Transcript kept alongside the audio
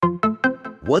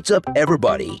What's up,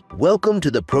 everybody? Welcome to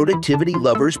the Productivity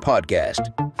Lovers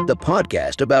Podcast, the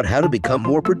podcast about how to become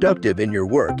more productive in your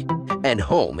work and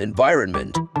home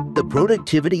environment. The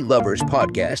Productivity Lovers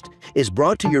Podcast is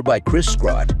brought to you by Chris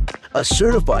Scrott, a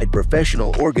certified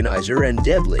professional organizer, and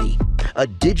Deb Lee, a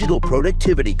digital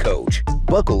productivity coach.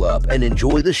 Buckle up and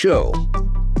enjoy the show.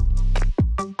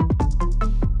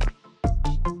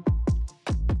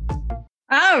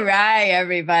 All right,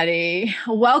 everybody.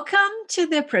 Welcome to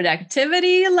the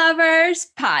Productivity Lovers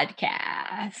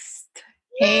Podcast.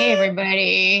 Hey,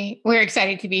 everybody. We're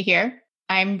excited to be here.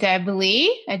 I'm Deb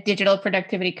Lee, a digital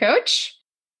productivity coach.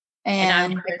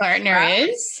 And my partner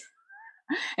is?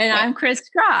 And I'm Chris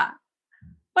Scrott.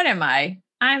 What am I?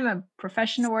 I'm a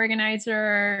professional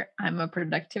organizer. I'm a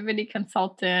productivity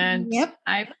consultant. Yep.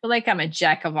 I feel like I'm a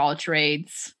jack of all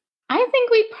trades. I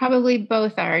think we probably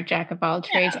both are a jack of all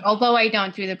trades. Yeah. Although I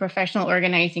don't do the professional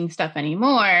organizing stuff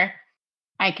anymore,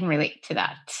 I can relate to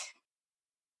that.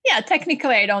 Yeah,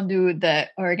 technically I don't do the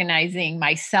organizing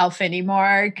myself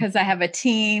anymore because I have a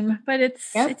team, but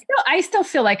I still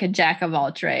feel like a jack of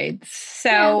all trades.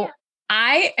 So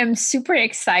I am super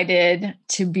excited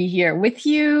to be here with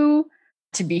you,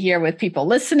 to be here with people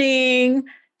listening,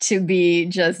 to be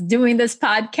just doing this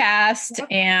podcast. Yep.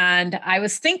 And I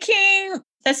was thinking,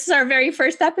 this is our very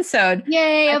first episode.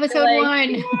 Yay, episode 1.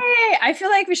 Yay. I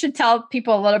feel like we should tell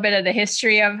people a little bit of the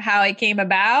history of how it came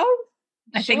about.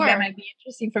 I think that might be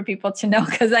interesting for people to know,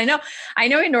 because I know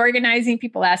in organizing,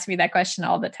 people ask me that question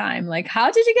all the time. Like,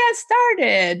 how did you get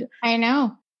started? I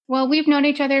know. Well, we've known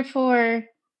each other for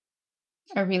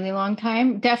a really long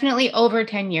time, definitely over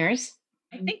 10 years.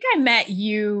 I think I met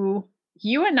you.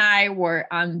 You and I were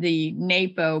on the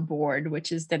NAPO board,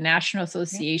 which is the National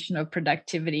Association of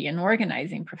Productivity and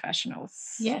Organizing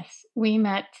Professionals. Yes, we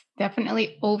met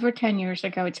definitely over 10 years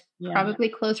ago. It's probably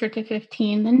closer to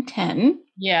 15 than 10.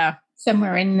 Yeah.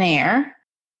 Somewhere in there.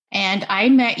 And I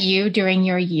met you during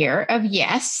your year of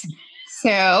Yes.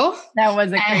 So that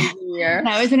was a crazy year.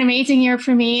 That was an amazing year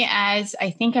for me, as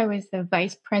I think I was the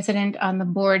vice president on the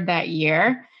board that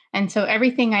year. And so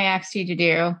everything I asked you to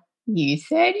do, you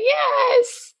said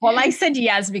yes. Well, I said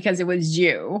yes because it was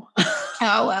you.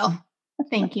 Oh, well,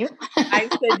 thank you. I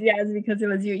said yes because it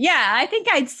was you. Yeah, I think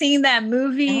I'd seen that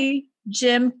movie,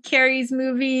 Jim Carrey's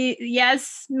movie,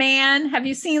 Yes Man. Have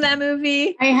you seen that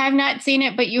movie? I have not seen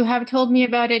it, but you have told me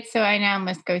about it, so I now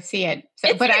must go see it.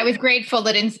 But I was grateful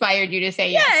that inspired you to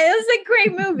say yes. Yeah, it was a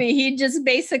great movie. He just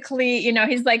basically,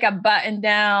 he's like a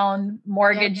button-down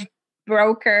mortgage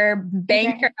broker,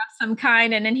 banker of some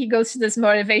kind. And then he goes to this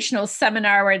motivational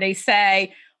seminar where they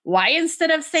say, why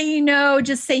instead of saying no,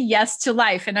 just say yes to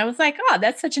life? And I was like, oh,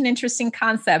 that's such an interesting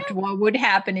concept. What would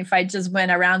happen if I just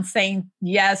went around saying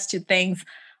yes to things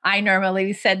I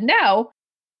normally said no?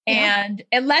 And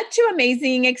it led to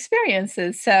amazing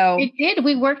experiences. So it did.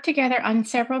 We worked together on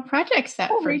several projects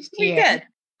that first year. We did.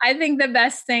 I think the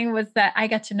best thing was that I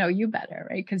got to know you better,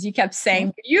 right? Because you kept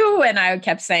saying you, and I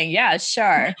kept saying, yeah,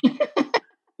 sure.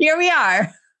 Here we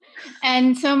are.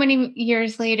 And so many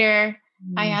years later,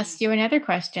 I asked you another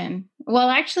question.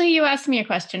 Well, actually, you asked me a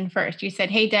question first. You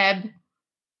said, hey, Deb,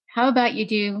 how about you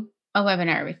do a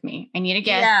webinar with me? I need a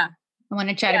guest. Yeah. I want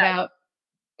to chat about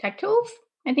tech tools,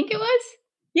 I think it was.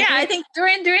 Yeah, I think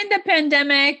during the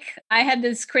pandemic, I had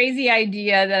this crazy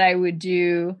idea that I would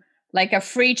do like a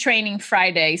free training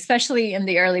Friday, especially in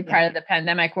the early part of the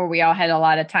pandemic where we all had a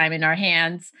lot of time in our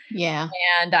hands. Yeah.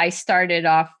 And I started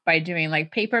off by doing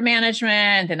like paper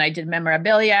management, and I did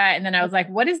memorabilia. And then I was like,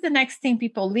 what is the next thing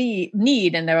people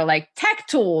need? And they were like, tech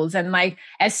tools. And like,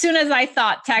 as soon as I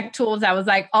thought tech tools, I was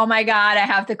like, oh my God, I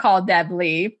have to call Deb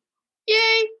Lee.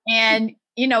 Yay. And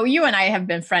you and I have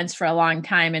been friends for a long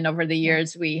time. And over the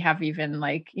years, we have even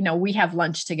we have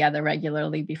lunch together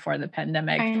regularly before the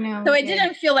pandemic. I know. So it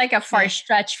didn't feel like a far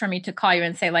stretch for me to call you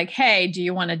and say like, hey, do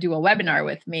you want to do a webinar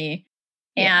with me?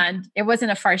 Yeah. And it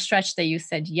wasn't a far stretch that you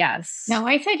said yes. No,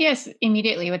 I said yes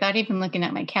immediately without even looking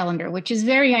at my calendar, which is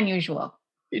very unusual.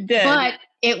 You did. But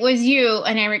it was you,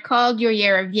 and I recalled your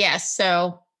year of yes.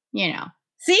 So,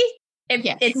 See?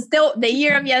 It's still, the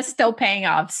year of yes still paying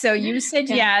off. So you said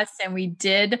yes, and we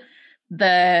did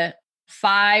the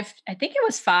 5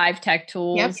 tech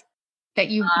tools that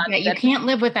you can't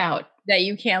live without. That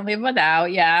you can't live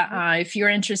without. Yeah. If you're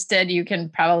interested, you can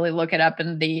probably look it up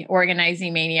in the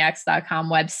organizingmaniacs.com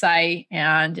website.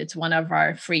 And it's one of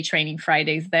our free training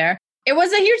Fridays there. It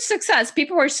was a huge success.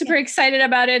 People were super excited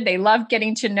about it. They loved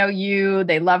getting to know you.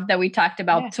 They loved that we talked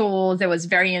about tools. It was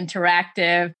very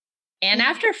interactive. And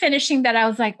after finishing that, I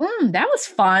was like, that was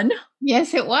fun.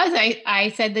 Yes, it was.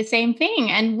 I said the same thing.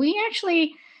 And we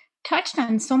actually touched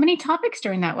on so many topics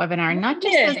during that webinar, not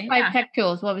just those 5 tech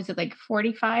tools. What was it, like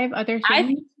 45 other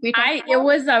things? It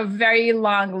was a very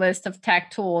long list of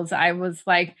tech tools. I was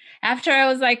like,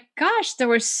 gosh, there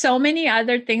were so many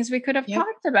other things we could have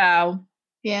talked about.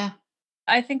 Yeah.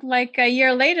 I think like a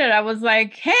year later, I was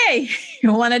like, hey,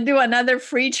 you want to do another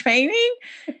free training?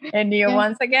 And you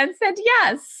once again said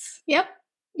yes. Yep.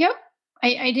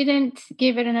 I didn't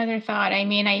give it another thought. I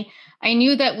mean, I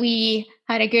knew that we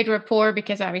had a good rapport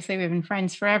because obviously we've been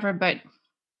friends forever, but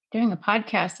doing a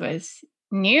podcast was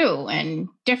new and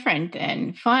different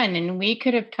and fun. And we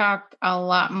could have talked a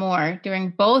lot more during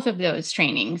both of those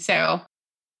trainings. So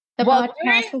the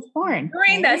podcast was born.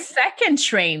 During the second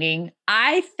training,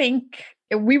 I think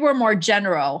we were more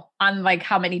general on like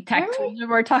how many tech tools we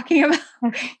were talking about.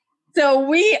 Okay.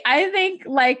 So I think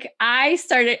like I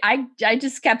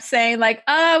just kept saying like,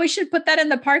 oh, we should put that in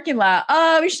the parking lot.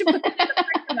 Oh, we should put that in the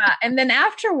parking lot. And then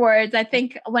afterwards, I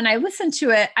think when I listened to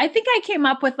it, I think I came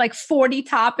up with like 40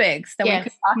 topics that we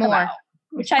could talk about,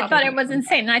 which I thought it was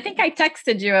insane. And I think I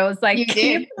texted you. I was like,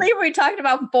 can you believe we talked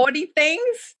about 40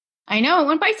 things? I know, it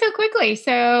went by so quickly.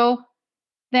 So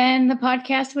then the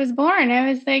podcast was born. I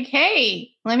was like,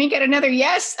 hey, let me get another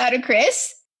yes out of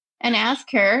Chris and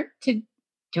ask her to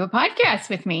do a podcast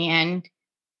with me. And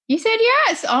you said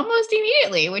yes almost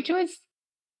immediately, which was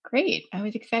great. I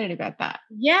was excited about that.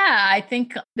 Yeah, I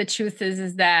think the truth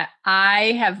is that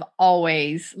I have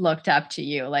always looked up to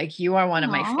you. Like you are one of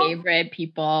my favorite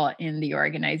people in the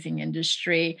organizing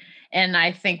industry. And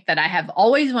I think that I have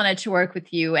always wanted to work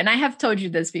with you. And I have told you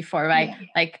this before, right? Yeah.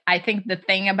 Like, I think the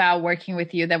thing about working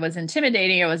with you that was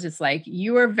intimidating, it was just like,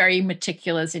 you are very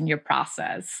meticulous in your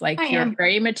process. Like you're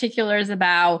very meticulous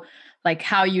about like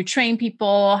how you train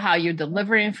people, how you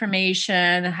deliver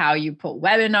information, how you put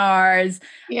webinars.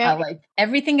 Yeah. Like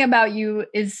everything about you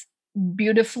is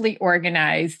beautifully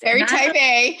organized. Very type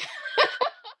A.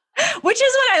 Which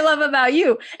is what I love about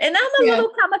you. And I'm a little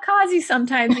kamikaze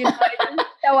sometimes, you know, I just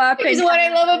show up. Here's what I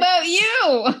love about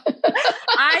you.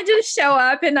 I just show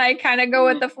up and I kind of go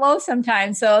with the flow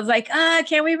sometimes. So I was like,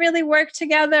 can we really work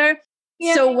together?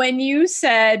 Yeah. So when you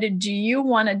said, do you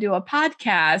want to do a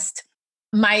podcast?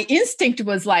 My instinct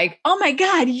was like, oh my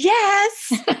God,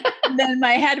 yes. And then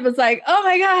my head was like, oh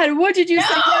my God, what did you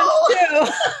say yes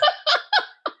to?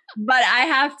 But I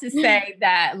have to say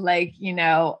that, like, you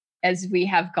know, as we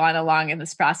have gone along in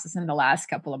this process in the last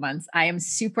couple of months, I am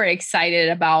super excited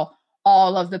about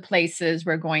all of the places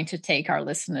we're going to take our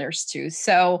listeners to.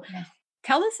 So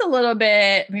tell us a little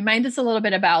bit, remind us a little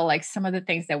bit about like some of the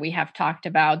things that we have talked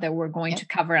about that we're going to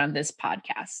cover on this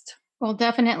podcast. Well,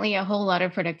 definitely a whole lot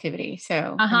of productivity.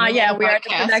 So we are the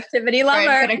productivity lovers.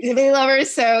 Productivity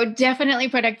lovers. So definitely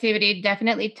productivity,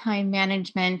 definitely time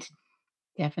management,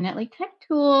 definitely tech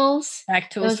tools.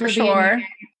 Tech tools for sure.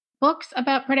 Books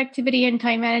about productivity and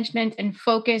time management and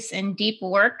focus and deep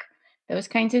work, those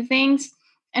kinds of things.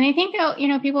 And I think that, you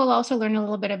know, people will also learn a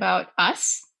little bit about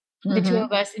us, the two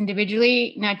of us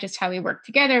individually, not just how we work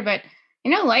together, but, you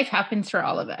know, life happens for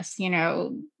all of us, you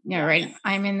know, right?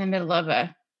 I'm in the middle of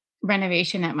a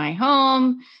renovation at my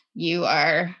home. You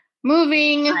are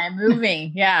moving. I'm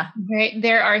moving. Yeah. Right.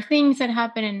 There are things that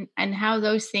happen and how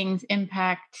those things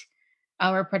impact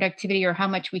our productivity or how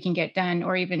much we can get done,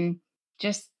 or even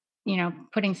just, you know,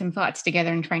 putting some thoughts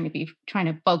together and trying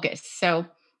to focus. So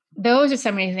those are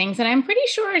some of the things. And I'm pretty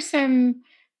sure some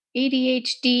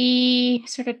ADHD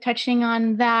sort of touching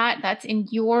on that. That's in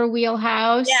your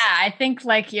wheelhouse. Yeah. I think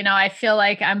like, you know, I feel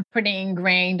like I'm pretty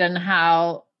ingrained on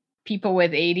how people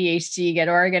with ADHD get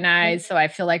organized. So I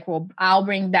feel like I'll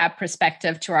bring that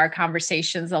perspective to our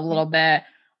conversations a little bit.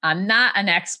 I'm not an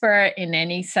expert in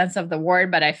any sense of the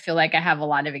word, but I feel like I have a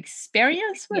lot of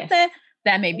experience with it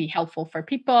that may be helpful for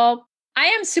people. I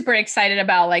am super excited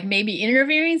about like maybe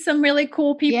interviewing some really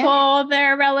cool people that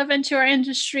are relevant to our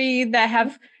industry that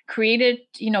have created,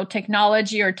 you know,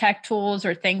 technology or tech tools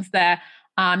or things that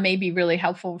may be really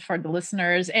helpful for the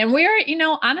listeners. And we're, you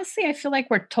know, honestly, I feel like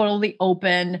we're totally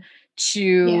open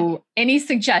to any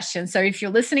suggestions. So if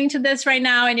you're listening to this right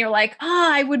now and you're like,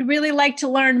 I would really like to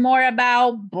learn more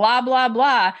about blah, blah,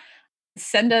 blah,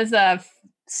 send us a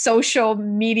social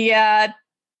media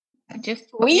just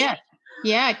tweet.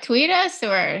 Tweet us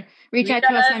or reach out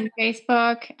to us on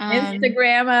Facebook.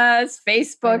 Instagram us,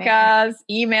 Facebook us,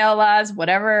 email us,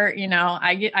 whatever, you know.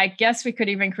 I guess we could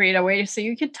even create a way so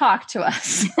you could talk to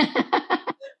us.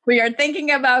 We are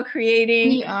thinking about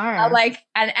creating like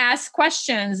an ask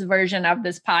questions version of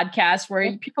this podcast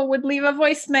where people would leave a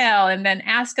voicemail and then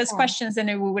ask us questions and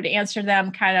we would answer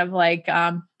them kind of like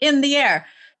in the air.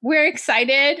 We're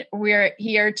excited. We're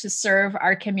here to serve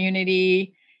our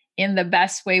community in the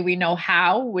best way we know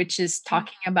how, which is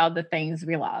talking about the things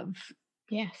we love.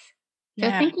 Yes. So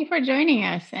thank you for joining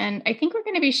us. And I think we're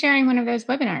going to be sharing one of those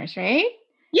webinars, right?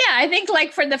 Yeah, I think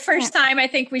like for the first time, I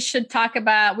think we should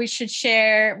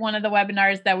share one of the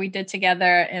webinars that we did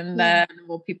together, and then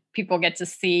people get to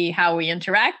see how we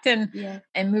interact. And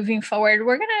moving forward,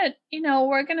 we're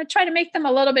gonna try to make them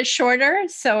a little bit shorter,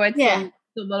 so it's a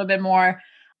little bit more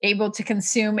able to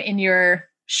consume in your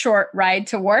short ride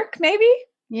to work, maybe.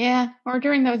 Yeah, or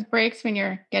during those breaks when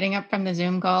you're getting up from the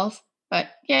Zoom calls. But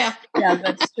yeah,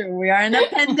 that's true. We are in a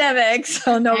pandemic,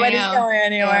 so nobody's going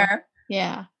anywhere.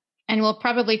 Yeah. And we'll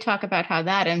probably talk about how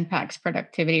that impacts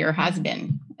productivity, or has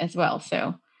been as well.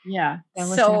 So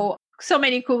so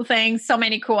many cool things, so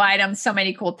many cool items, so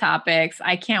many cool topics.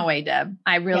 I can't wait, Deb.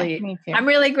 I'm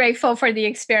really grateful for the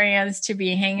experience to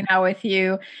be hanging out with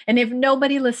you. And if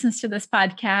nobody listens to this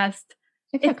podcast,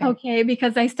 it's okay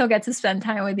because I still get to spend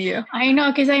time with you. I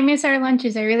know, because I miss our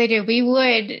lunches. I really do. We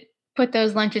would put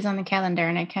those lunches on the calendar,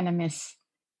 and I kind of miss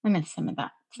some of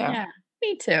that. So. Yeah.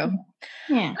 Me too.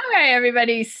 Yeah. All right,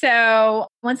 everybody. So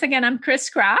once again, I'm Chris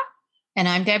Craw. And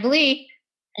I'm Deb Lee.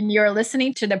 And you're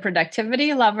listening to the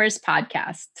Productivity Lovers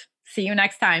podcast. See you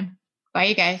next time. Bye,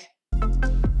 you guys.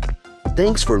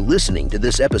 Thanks for listening to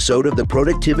this episode of the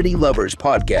Productivity Lovers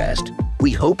podcast.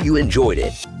 We hope you enjoyed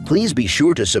it. Please be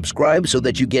sure to subscribe so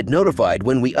that you get notified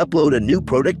when we upload a new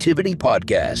productivity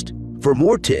podcast. For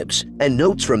more tips and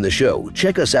notes from the show,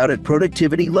 check us out at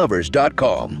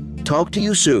productivitylovers.com. Talk to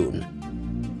you soon.